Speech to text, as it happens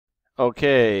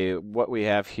Okay, what we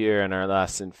have here in our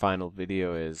last and final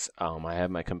video is I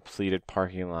have my completed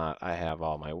parking lot. I have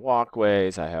all my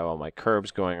walkways. I have all my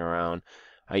curbs going around.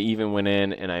 I even went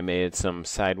in and I made some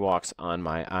sidewalks on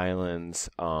my islands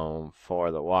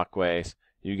for the walkways.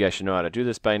 You guys should know how to do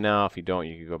this by now. If you don't,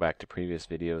 you can go back to previous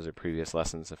videos or previous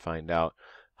lessons to find out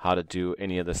how to do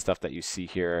any of the stuff that you see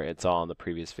here. It's all in the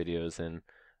previous videos, and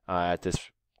at this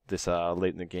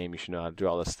late in the game, you should know how to do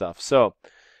all this stuff. So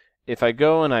if I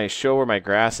go and I show where my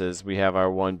grass is, we have our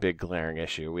one big glaring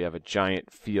issue. We have a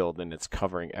giant field and it's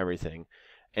covering everything.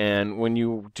 And when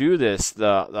you do this,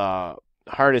 the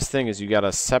hardest thing is you got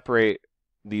to separate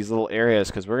these little areas,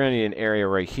 because we're going to need an area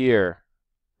right here,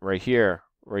 right here,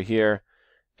 right here,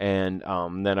 and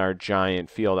then our giant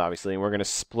field, obviously. And we're going to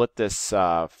split this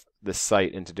this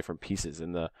site into different pieces.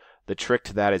 And the trick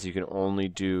to that is you can only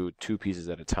do 2 pieces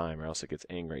at a time, or else it gets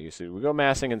angry at you. So we go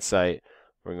massing in site.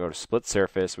 We're going to go to split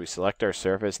surface. We select our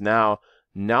surface. Now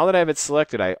that I have it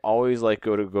selected, I always like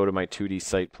go to my 2D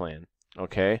site plan.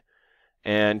 Okay?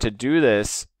 And to do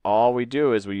this, all we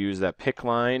do is we use that pick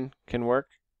line can work.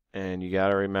 And you got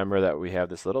to remember that we have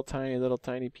this little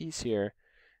tiny piece here.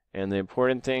 And the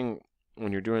important thing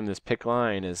when you're doing this pick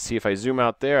line is, see, if I zoom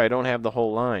out there, I don't have the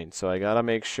whole line. So I got to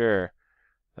make sure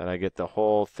that I get the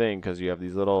whole thing, because you have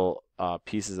these little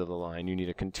pieces of the line. You need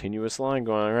a continuous line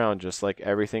going around, just like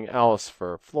everything else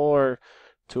for a floor,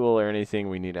 tool, or anything.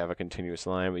 We need to have a continuous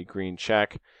line. We green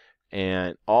check,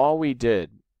 and all we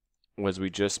did was we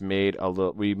just made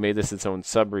we made this its own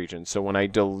subregion. So when I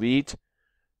delete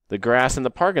the grass in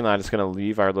the parking lot, it's going to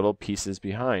leave our little pieces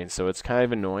behind. So it's kind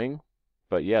of annoying,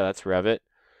 but yeah, that's Revit.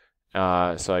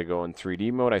 So I go in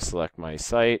 3D mode, I select my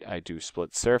site, I do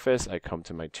split surface, I come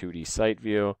to my 2D site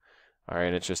view. All right,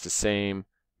 and it's just the same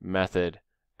method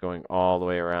going all the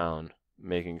way around,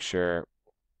 making sure,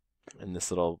 and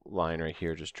this little line right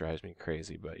here just drives me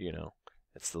crazy, but you know,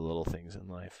 it's the little things in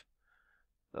life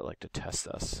that like to test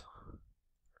us.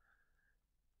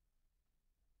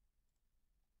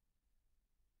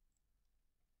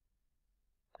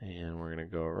 And we're going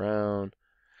to go around,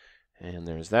 and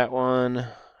there's that one.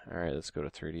 All right, let's go to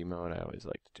 3D mode. I always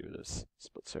like to do this.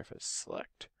 Split surface,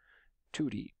 select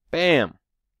 2D, bam!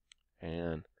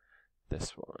 And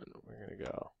this one, we're going to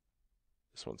go.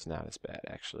 This one's not as bad,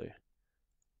 actually,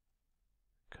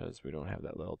 because we don't have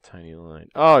that little tiny line.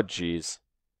 Oh, geez.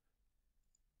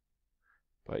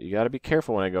 But you got to be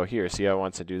careful when I go here. See how it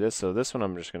wants to do this? So this one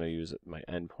I'm just going to use my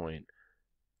endpoint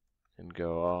and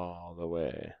go all the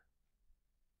way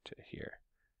to here.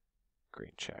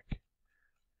 Green check.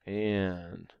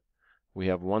 And we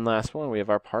have one last one. We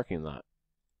have our parking lot.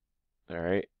 All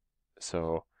right.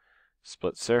 So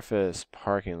split surface,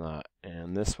 parking lot.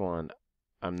 And this one,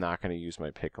 I'm not going to use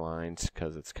my pick lines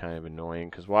because it's kind of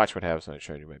annoying. Because watch what happens when I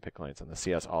try to do my pick lines on the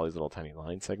CS, all these little tiny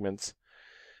line segments.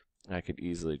 I could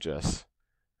easily just,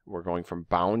 we're going from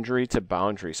boundary to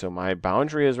boundary. So my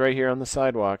boundary is right here on the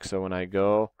sidewalk. So when I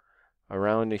go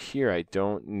around to here, I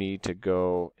don't need to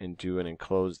go and do an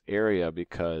enclosed area,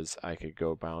 because I could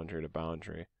go boundary to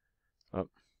boundary. Oh.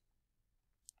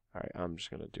 Alright, I'm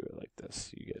just going to do it like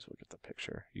this. You guys will get the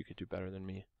picture. You could do better than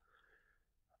me.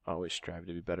 Always strive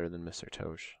to be better than Mr.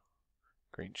 Tosh.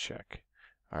 Green check.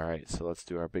 Alright, so let's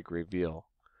do our big reveal.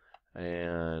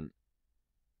 And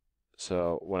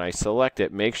so when I select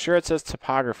it, make sure it says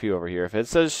topography over here. If it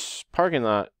says parking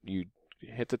lot, you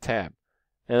hit the tab.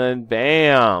 And then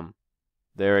bam!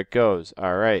 There it goes.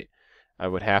 All right. I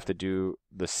would have to do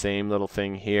the same little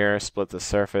thing here, split the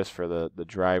surface for the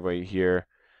driveway here.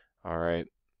 All right.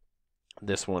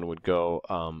 This one would go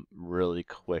really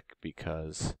quick,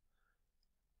 because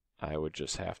I would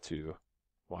just have to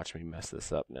watch me mess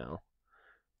this up now.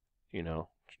 You know,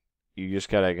 you just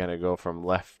gotta go from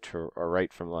left to or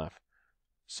right from left.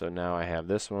 So now I have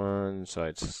this one. So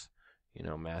it's, you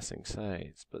know, massing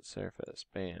site, split surface,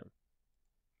 bam.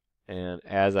 And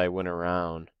as I went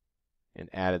around and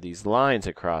added these lines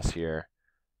across here,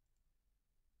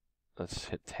 let's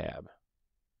hit tab.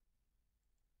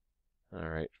 All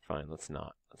right, fine, let's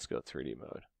not. Let's go 3D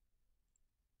mode.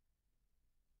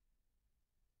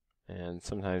 And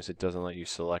sometimes it doesn't let you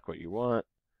select what you want.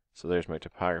 So there's my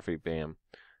topography, bam.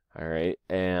 All right,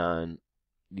 and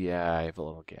yeah, I have a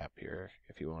little gap here.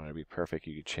 If you want it to be perfect,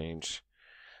 you could change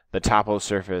the topo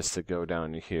surface to go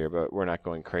down to here, but we're not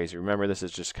going crazy. Remember, this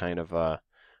is just kind of a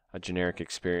generic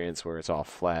experience where it's all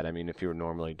flat. I mean, if you were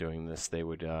normally doing this, they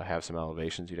would have some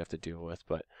elevations you'd have to deal with.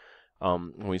 But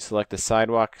when we select the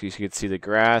sidewalk, you can see the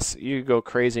grass. You could go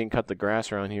crazy and cut the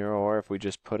grass around here, or if we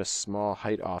just put a small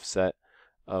height offset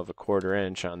of a 1/4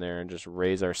 inch on there and just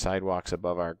raise our sidewalks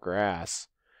above our grass,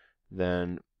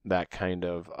 then that kind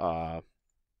of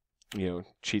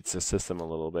cheats the system a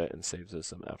little bit and saves us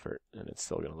some effort, and it's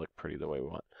still going to look pretty the way we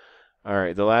want. All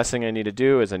right, the last thing I need to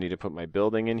do is I need to put my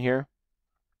building in here.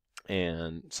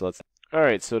 And so all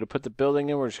right, so to put the building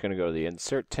in, we're just going to go to the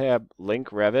Insert tab, Link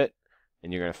Revit,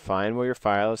 and you're going to find where your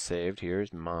file is saved.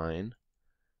 Here's mine.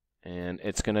 And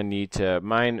it's going to need to,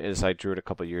 mine is, I drew it a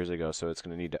couple years ago, so it's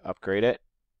going to need to upgrade it.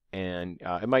 And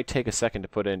it might take a second to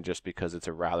put in just because it's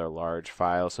a rather large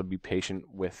file, so be patient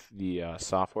with the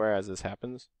software as this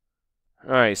happens.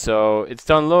 Alright, so it's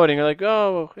done loading. You're like,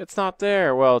 oh, it's not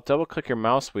there. Well, double click your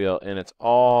mouse wheel and it's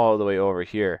all the way over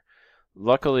here.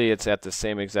 Luckily, it's at the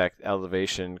same exact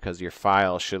elevation because your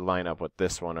file should line up with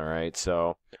this one, alright?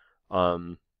 So,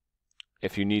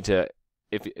 if you need to,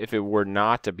 if it were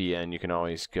not to be in, you can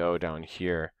always go down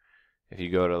here. If you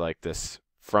go to like this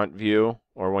front view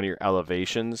or one of your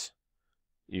elevations,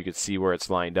 you could see where it's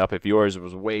lined up. If yours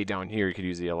was way down here, you could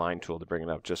use the Align tool to bring it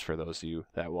up, just for those of you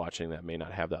that are watching that may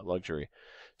not have that luxury.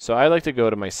 So I like to go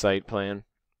to my site plan,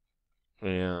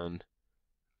 and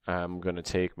I'm going to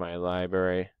take my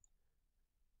library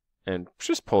and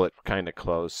just pull it kind of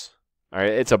close. All right,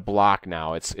 it's a block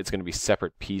now. It's going to be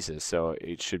separate pieces, so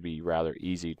it should be rather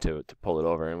easy to pull it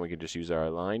over, and we can just use our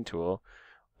Align tool.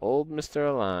 Old Mr.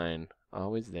 Align,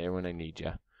 always there when I need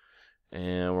you.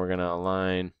 And we're going to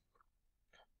align.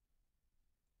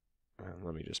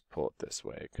 Let me just pull it this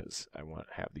way because I want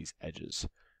to have these edges.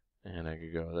 And I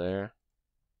could go there.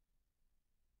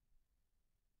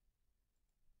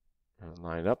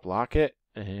 Line it up, lock it,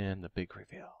 and the big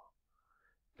reveal.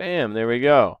 Bam, there we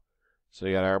go. So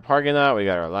we got our parking lot, we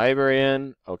got our library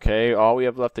in. Okay, all we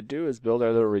have left to do is build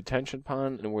our little retention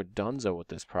pond, and we're donezo with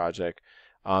this project.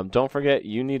 Don't forget,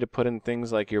 you need to put in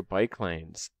things like your bike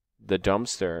lanes, the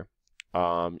dumpster,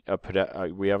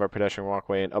 we have our pedestrian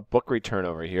walkway, and a book return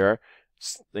over here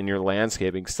in your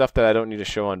landscaping, stuff that I don't need to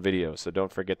show on video, so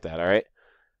don't forget that, all right?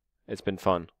 It's been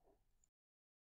fun.